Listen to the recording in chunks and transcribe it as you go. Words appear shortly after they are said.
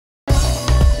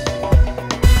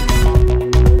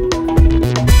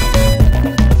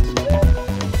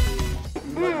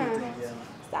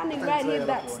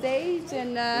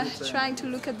dressed and trying to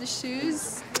look at the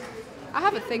shoes. I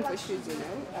have a thing for shoes, you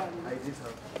know.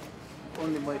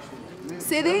 Only my shoes.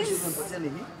 See these?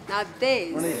 Now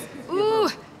these. Ooh!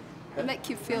 They make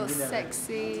you feel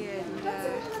sexy, and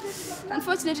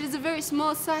unfortunately it's a very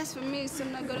small size for me, so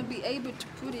I'm not gonna be able to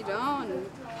put it on.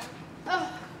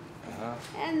 Oh.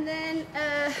 And then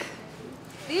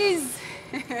these,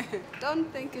 don't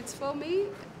think it's for me.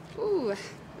 Ooh,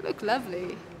 look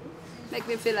lovely. Make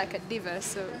me feel like a diva,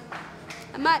 so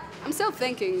I'm still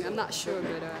thinking, I'm not sure,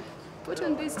 but put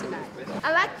on these tonight.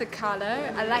 I like the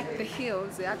color, I like the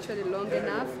heels, they're actually long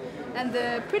enough, and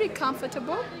they're pretty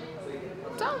comfortable.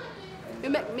 So, you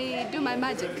make me do my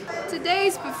magic.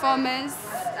 Today's performance,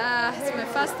 it's my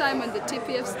first time on the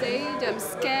TPF stage. I'm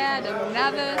scared, I'm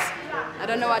nervous. I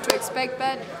don't know what to expect,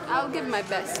 but I'll give my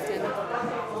best and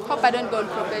hope I don't go on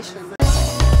probation.